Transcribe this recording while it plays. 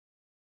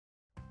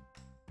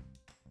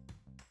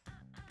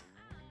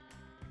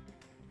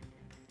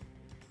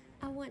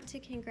want to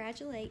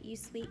congratulate you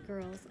sweet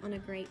girls on a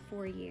great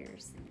 4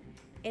 years.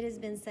 It has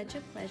been such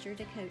a pleasure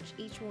to coach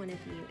each one of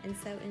you and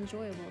so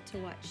enjoyable to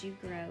watch you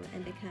grow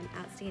and become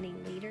outstanding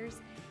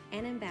leaders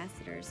and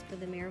ambassadors for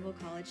the Maryville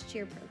College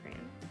Cheer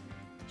Program.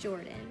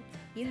 Jordan,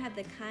 you have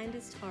the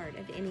kindest heart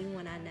of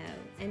anyone I know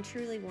and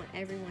truly want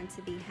everyone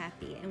to be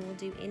happy and will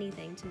do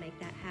anything to make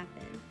that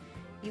happen.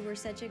 You were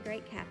such a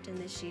great captain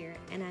this year,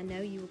 and I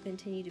know you will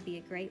continue to be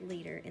a great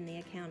leader in the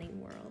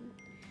accounting world.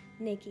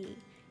 Nikki,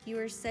 you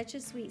are such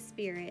a sweet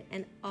spirit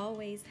and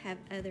always have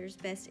others'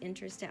 best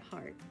interest at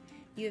heart.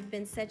 You have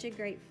been such a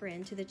great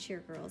friend to the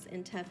cheergirls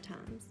in tough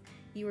times.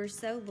 You are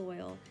so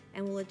loyal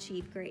and will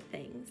achieve great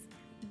things.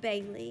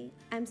 Bailey,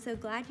 I'm so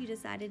glad you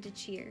decided to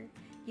cheer.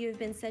 You have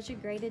been such a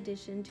great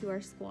addition to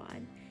our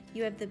squad.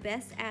 You have the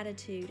best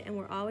attitude and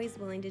were always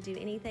willing to do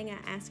anything I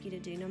asked you to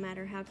do, no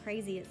matter how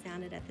crazy it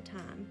sounded at the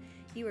time.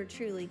 You are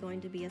truly going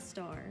to be a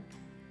star.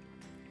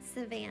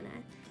 Savannah,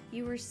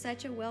 you were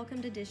such a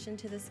welcomed addition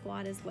to the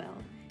squad as well.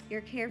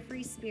 Your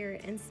carefree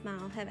spirit and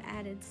smile have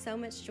added so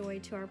much joy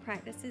to our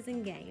practices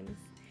and games.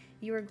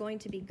 You are going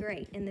to be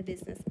great in the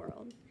business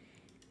world.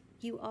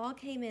 You all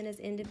came in as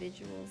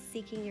individuals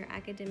seeking your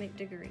academic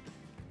degree,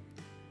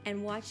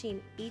 and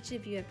watching each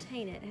of you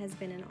obtain it has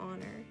been an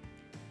honor.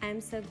 I am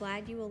so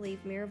glad you will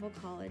leave Maryville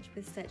College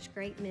with such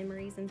great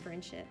memories and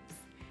friendships.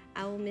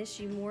 I will miss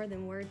you more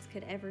than words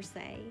could ever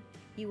say.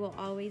 You will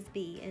always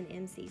be an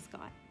MC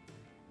Scott.